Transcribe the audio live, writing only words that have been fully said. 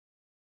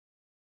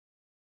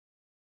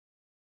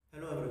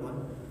Hello everyone,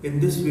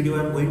 in this video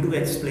I am going to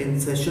explain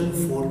session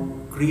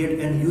 4 create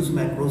and use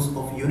macros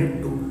of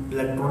unit 2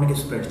 electronic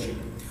spreadsheet.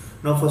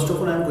 Now first of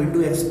all I am going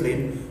to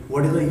explain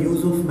what is the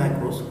use of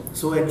macros.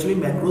 So actually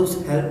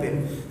macros help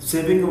in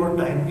saving our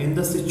time in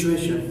the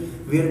situation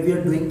where we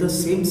are doing the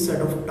same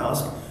set of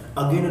tasks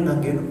again and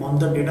again on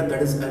the data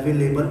that is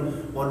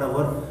available on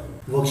our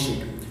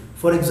worksheet.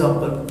 For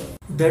example,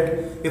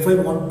 that if I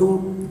want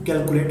to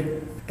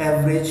calculate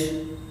average,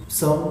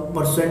 some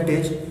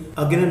percentage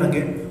again and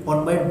again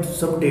on my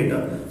some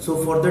data,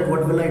 so for that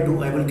what will I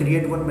do? I will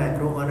create one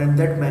macro, and in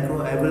that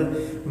macro I will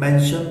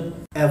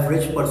mention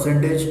average,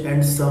 percentage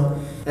and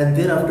sum, and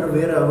thereafter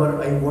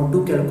wherever I want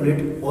to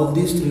calculate all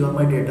these three on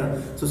my data,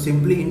 so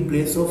simply in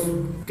place of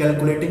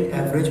calculating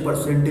average,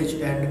 percentage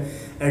and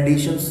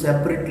addition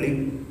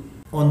separately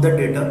on the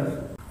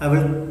data, I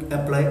will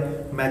apply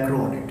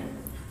macro on it.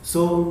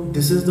 So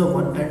this is the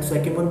one. And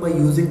second one, by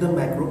using the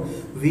macro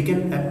we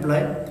can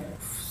apply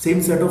same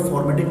set of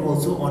formatting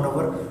also on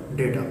our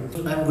data.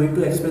 I am going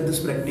to explain this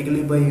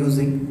practically by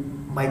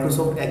using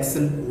Microsoft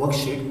Excel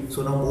worksheet.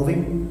 So now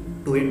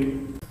moving to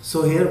it.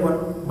 So here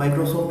one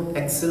Microsoft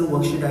Excel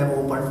worksheet I have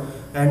opened,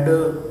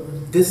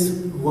 and this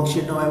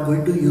worksheet now I am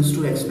going to use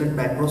to explain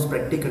macros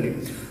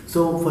practically.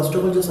 So first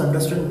of all, just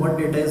understand what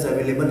data is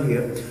available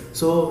here.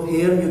 So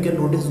here you can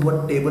notice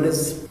what table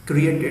is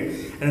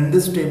created, and in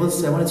this table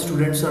 7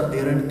 students are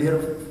there and their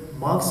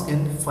marks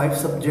in 5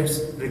 subjects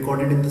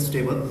recorded in this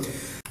table.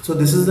 So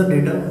this is the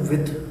data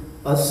with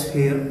us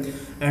here,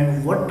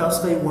 and what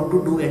task I want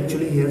to do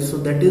actually here, so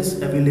that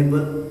is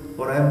available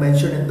or I have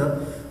mentioned in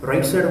the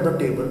right side of the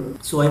table.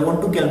 So I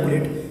want to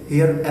calculate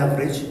here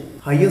average,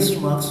 highest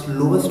marks,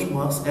 lowest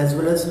marks, as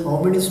well as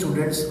how many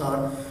students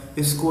are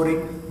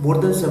scoring more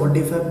than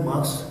 75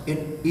 marks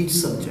in each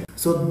subject.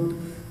 So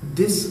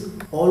this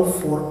all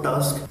 4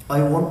 tasks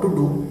I want to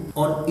do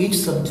on each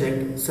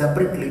subject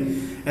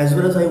separately, as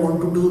well as I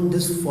want to do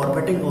this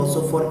formatting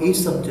also for each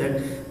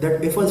subject,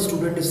 that if a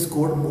student is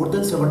scored more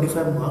than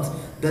 75 marks,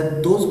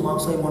 then those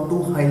marks I want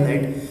to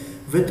highlight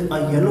with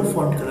a yellow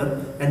font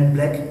color and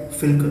black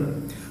fill color.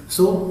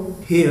 So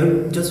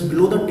here just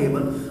below the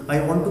table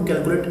I want to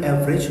calculate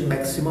average,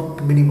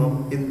 maximum,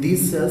 minimum in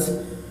these cells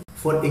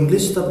for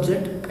English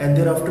subject, and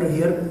thereafter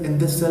here in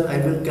this cell I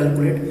will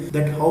calculate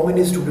that how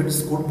many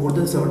students scored more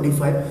than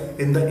 75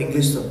 in the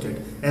English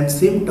subject. And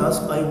same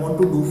task I want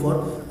to do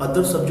for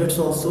other subjects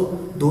also.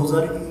 Those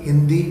are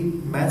Hindi,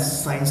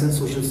 Maths, Science and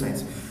Social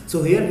Science.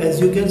 So here as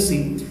you can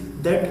see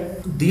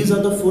that these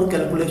are the 4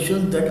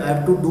 calculations that I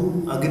have to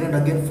do again and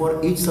again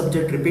for each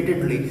subject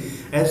repeatedly,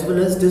 as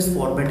well as this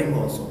formatting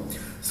also.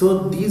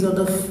 So these are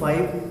the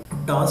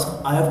 5 tasks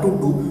I have to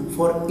do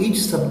for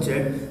each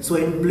subject. So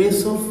in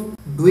place of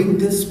doing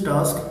this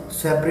task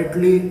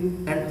separately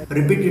and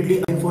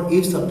repeatedly for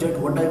each subject,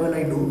 what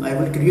I do? I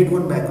will create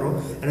one macro,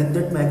 and in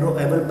that macro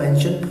I will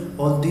mention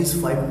all these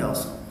 5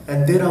 tasks,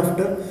 and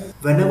thereafter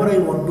whenever I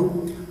want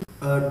to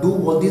do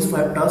all these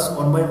 5 tasks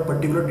on my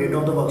particular data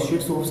of the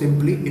worksheet, so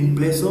simply in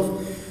place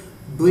of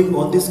doing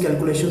all these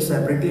calculations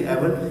separately, I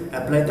will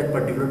apply that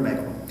particular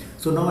macro.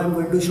 So now I am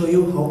going to show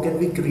you how can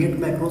we create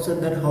macros,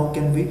 and then how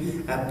can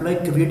we apply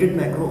created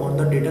macro on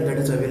the data that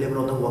is available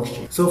on the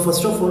worksheet. So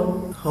first of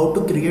all, how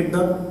to create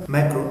the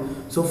macro.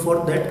 So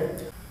for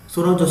that,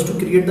 so now just to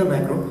create the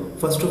macro,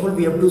 first of all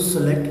we have to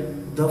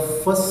select the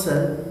first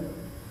cell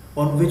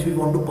on which we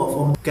want to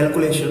perform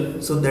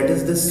calculation. So that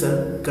is this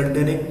cell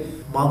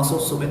containing marks of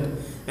Sumit,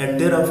 and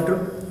thereafter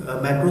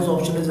macros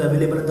option is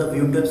available in the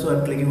view tab. So I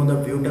am clicking on the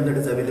view tab that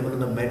is available in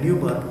the menu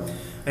bar,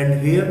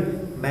 and here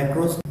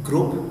macros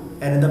group,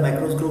 and in the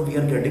macros group we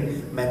are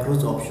getting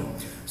macros option.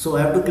 So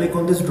I have to click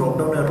on this drop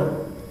down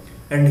arrow,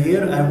 and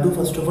here I have to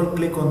first of all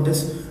click on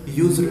this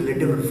use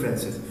relative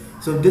references.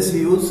 So this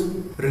use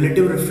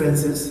relative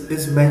references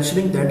is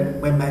mentioning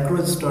that my macro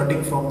is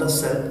starting from the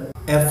cell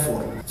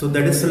F4. So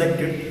that is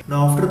selected.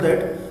 Now after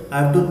that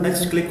I have to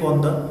next click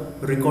on the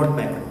record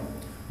macro.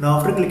 Now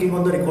after clicking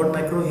on the record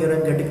macro, here I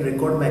am getting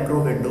record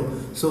macro window.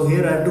 So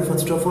here I have to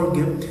first of all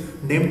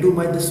give name to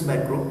my this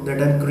macro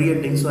that I am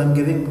creating. So I am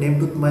giving name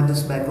to my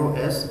this macro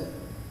as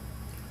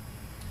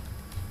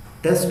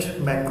test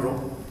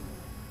macro,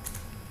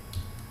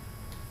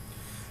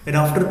 and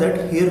after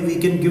that here we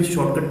can give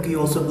shortcut key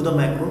also to the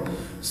macro.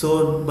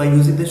 So by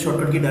using this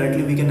shortcut key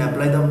directly we can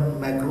apply the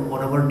macro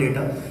on our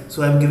data.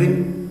 So I am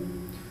giving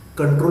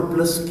Ctrl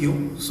plus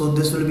Q, so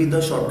this will be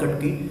the shortcut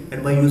key,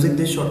 and by using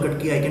this shortcut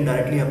key I can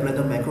directly apply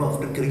the macro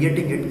after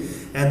creating it,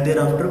 and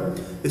thereafter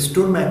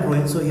store macro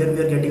in. So here we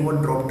are getting one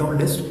drop down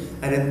list,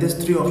 and in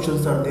this 3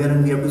 options are there,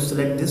 and we have to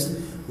select this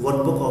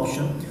workbook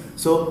option.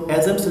 So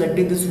as I'm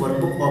selecting this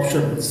workbook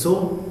option,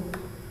 so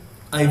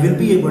I will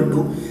be able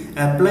to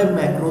apply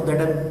macro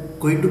that I'm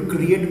going to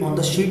create on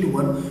the sheet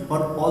 1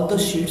 on all the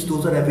sheets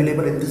those are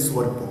available in this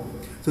workbook.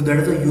 So that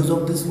is the use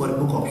of this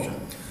workbook option,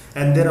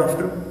 and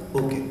thereafter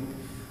okay.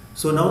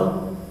 So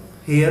now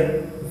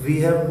here we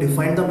have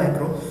defined the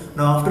macro.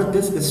 Now after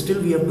this still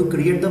we have to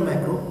create the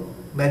macro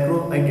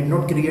I did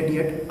not create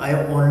yet. I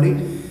have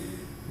only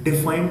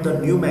defined the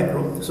new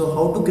macro. So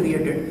how to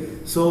create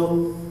it?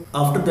 So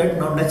After that,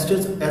 now next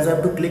is as I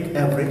have to click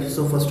average.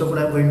 So first of all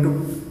I am going to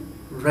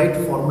write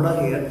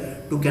formula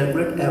here to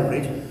calculate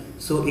average.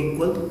 So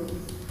equal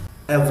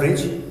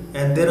average,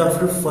 and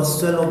thereafter first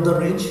cell of the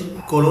range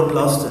colon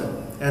last cell,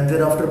 and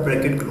thereafter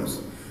bracket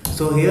close.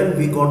 So here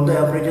we got the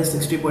average as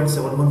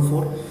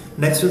 60.714.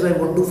 Next is I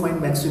want to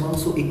find maximum,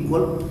 so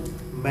equal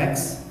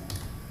max,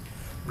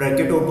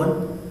 bracket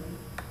open,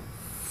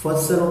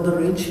 first cell of the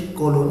range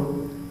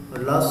colon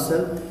last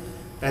cell,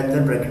 and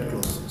then bracket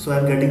close. So I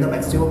am getting the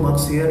maximum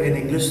marks here in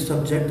English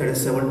subject, that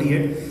is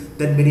 78.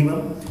 Then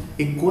minimum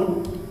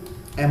equal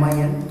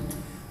min,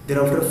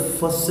 thereafter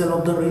first cell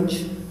of the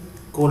range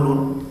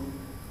colon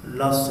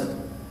last cell,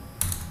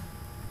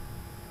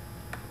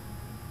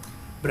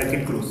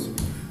 bracket close.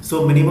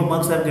 So minimum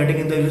marks I am getting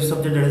in the English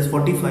subject, that is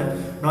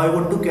 45. Now I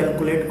want to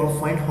calculate or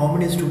find how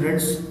many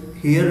students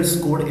here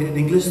scored in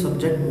English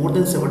subject more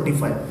than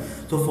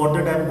 75. So for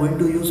that I am going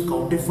to use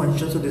countif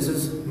function. So this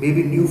is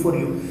maybe new for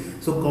you.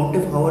 So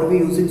countif, how are we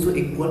using? So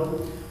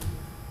equal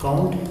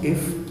count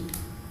if,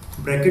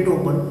 bracket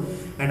open,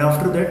 and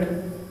after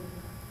that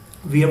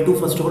we have to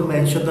first of all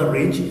mention the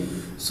range.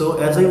 So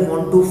as I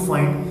want to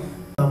find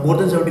more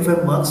than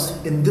 75 marks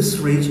in this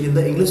range in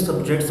the English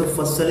subject, so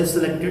first cell is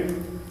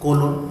selected,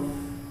 colon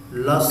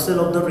last cell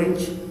of the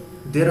range,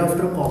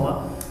 thereafter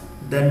comma,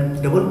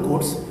 then double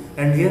quotes,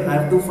 and here I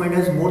have to find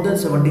as more than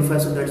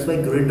 75, so that's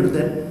why greater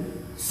than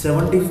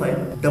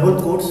 75,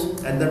 double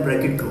quotes, and then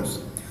bracket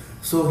close.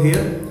 So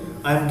here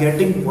I am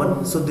getting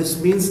 1, so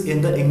this means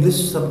in the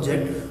English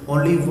subject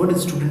only one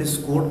student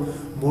scored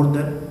more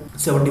than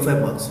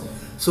 75 marks.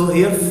 So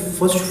here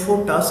first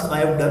 4 tasks I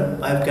have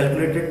done. I have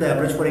calculated the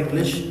average for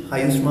English,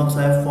 highest marks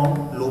I have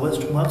found,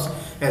 lowest marks,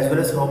 as well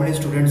as how many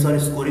students are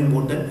scoring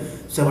more than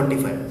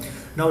 75.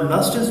 Now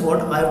last is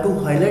what? I have to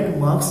highlight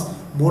marks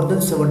more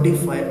than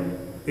 75.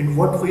 In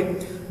what way?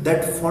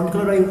 That font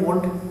color I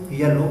want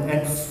yellow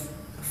and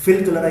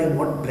fill color I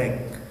want blank.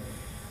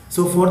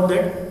 So for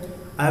that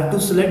I have to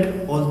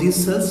select all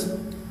these cells,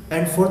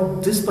 and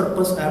for this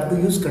purpose I have to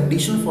use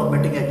conditional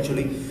formatting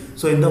actually.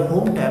 So in the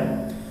home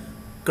tab,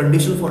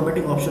 conditional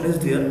formatting option is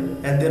there,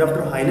 and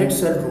thereafter highlight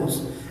cell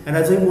rows, and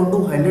as I want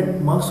to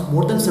highlight marks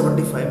more than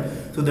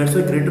 75, so that's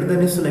why greater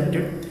than is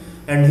selected,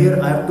 and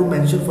here I have to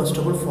mention first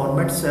of all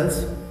format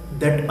cells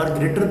that are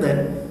greater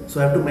than,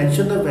 so I have to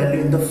mention the value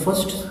in the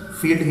first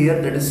field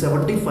here, that is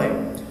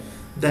 75,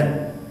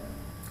 then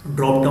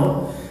drop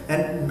down,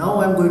 and now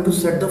I am going to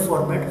set the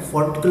format,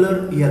 font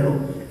color yellow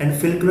and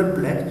fill color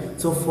black.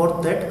 So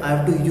for that I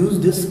have to use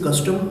this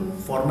custom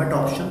format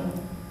option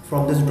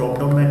from this drop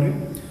down menu,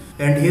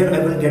 and here I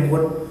will get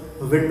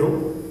one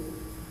window.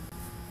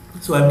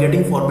 So I am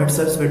getting format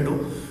cells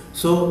window.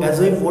 So as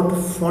I want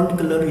font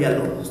color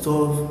yellow,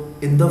 so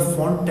in the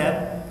font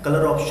tab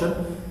color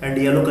option, and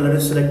yellow color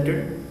is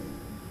selected.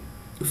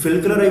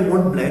 Fill color I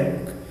want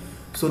black,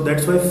 so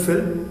that's why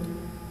fill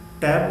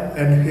tab,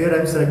 and here I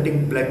am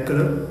selecting black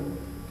color,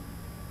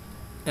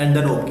 and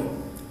then OK,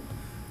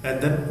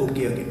 and then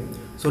OK again.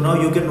 So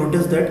now you can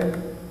notice that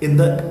in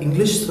the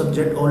English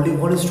subject only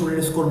one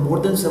student scored more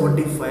than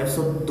 75,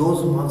 so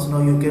those marks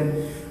now you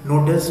can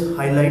notice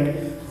highlight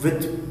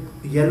with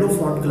yellow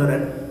font color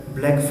and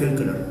black fill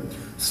color.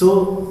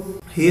 So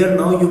here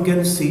now you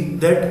can see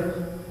that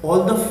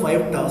all the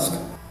 5 tasks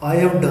I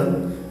have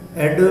done,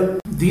 and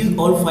these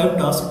all 5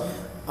 tasks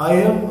I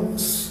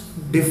have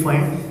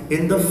defined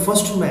in the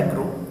first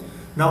macro.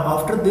 Now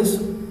after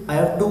this I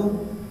have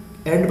to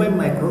end my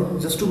macro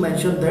just to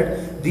mention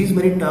that these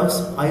many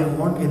tasks I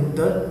want in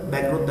the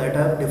macro that I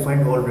have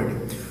defined already.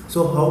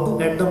 So how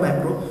to end the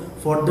macro?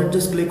 For that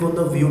just click on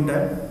the view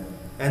tab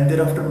and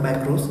thereafter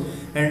macros,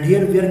 and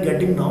here we are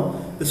getting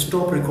now the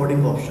stop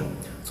recording option.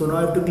 So now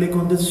I have to click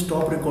on this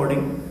stop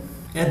recording,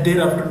 and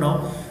thereafter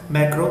now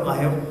macro I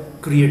have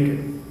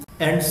created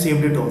and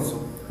saved it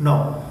also.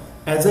 Now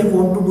as I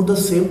want to do the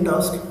same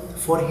task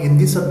for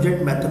Hindi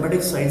subject,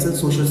 mathematics, science and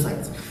social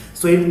science,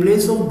 so in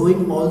place of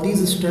doing all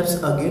these steps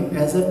again,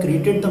 as I have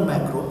created the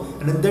macro,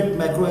 and in that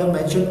macro I have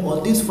mentioned all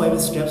these 5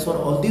 steps or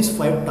all these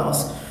 5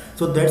 tasks,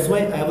 so that's why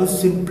I will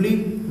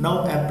simply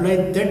now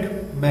apply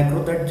that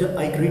macro that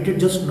I created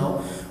just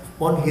now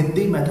on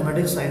Hindi,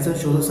 mathematics, science and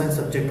social science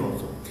subject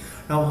also.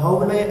 Now how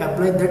will I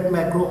apply that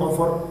macro or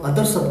for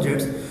other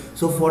subjects?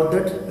 So for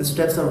that the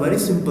steps are very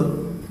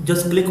simple.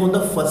 Just click on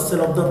the first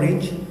cell of the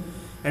range,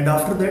 and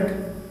after that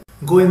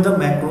go in the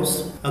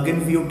macros,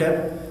 again view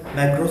tab,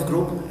 macros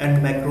group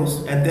and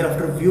macros, and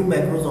thereafter view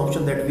macros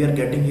option that we are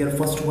getting here,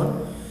 first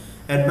one.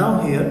 And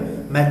now here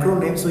macro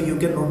name, so you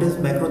can notice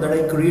macro that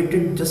I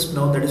created just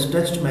now, that is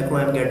text macro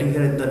I am getting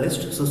here in the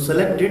list. So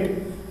select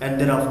it, and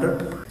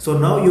thereafter, so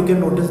now you can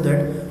notice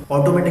that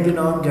automatically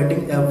now I am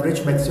getting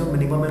average, maximum,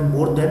 minimum and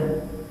more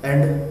than,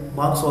 and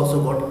marks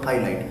also got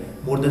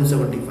highlight more than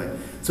 75.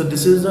 So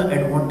this is the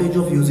advantage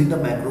of using the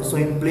macro. So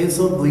in place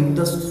of doing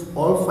this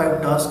all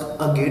 5 tasks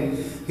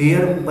again,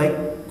 here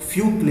by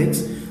few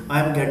clicks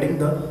I am getting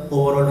the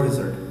overall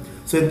result.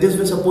 So in this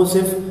way, suppose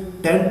if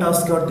 10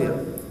 tasks are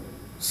there,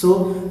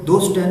 so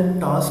those 10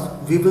 tasks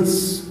we will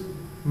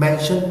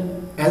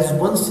mention as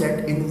one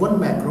set in one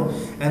macro,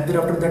 and then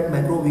after that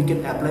macro we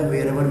can apply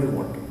wherever we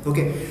want.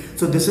 Okay,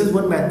 so this is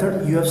one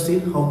method. You have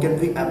seen how can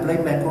we apply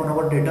macro on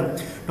our data.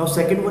 Now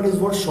second one is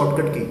what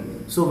shortcut key.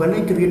 So when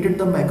I created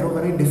the macro,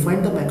 when I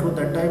defined the macro,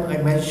 that time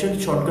I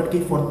mentioned shortcut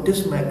key for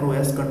this macro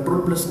as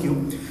Ctrl plus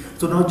Q.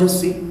 So now just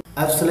see,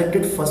 I've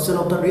selected first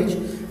cell of the range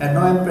and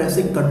now I'm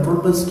pressing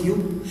Ctrl plus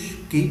Q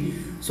key.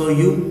 So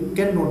you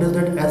can notice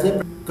that as I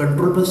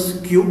Ctrl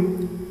plus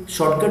Q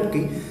shortcut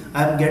key,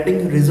 I am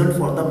getting result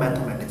for the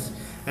mathematics.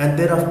 And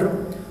thereafter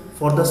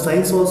for the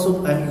science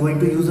also I am going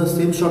to use the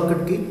same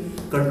shortcut key,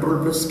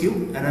 Ctrl plus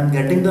Q, and I am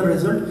getting the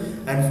result.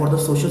 And for the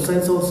social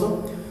science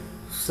also,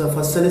 so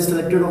first cell is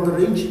selected on the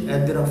range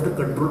and thereafter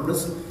Ctrl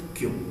plus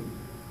Q.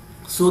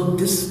 So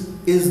this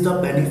is the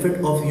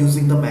benefit of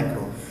using the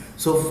macro.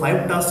 So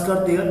 5 tasks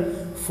are there,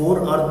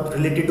 4 are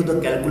related to the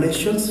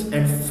calculations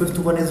and 5th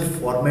one is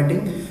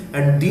formatting,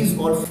 and these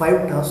all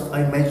 5 tasks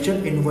I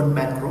mentioned in one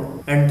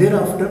macro. And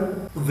thereafter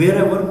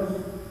wherever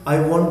I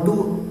want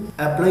to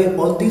apply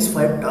all these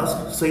 5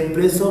 tasks, so in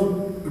place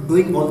of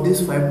doing all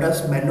these 5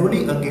 tasks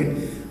manually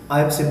again,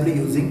 I am simply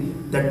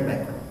using that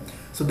macro.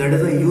 So that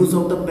is the use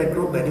of the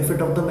macro,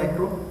 benefit of the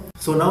macro.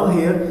 So now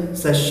here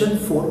session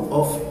 4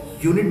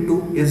 of unit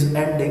 2 is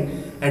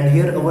ending, and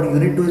here our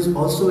unit 2 is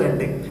also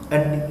ending,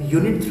 and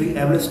unit 3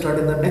 I will start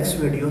in the next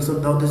video. So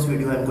now this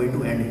video I am going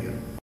to end here.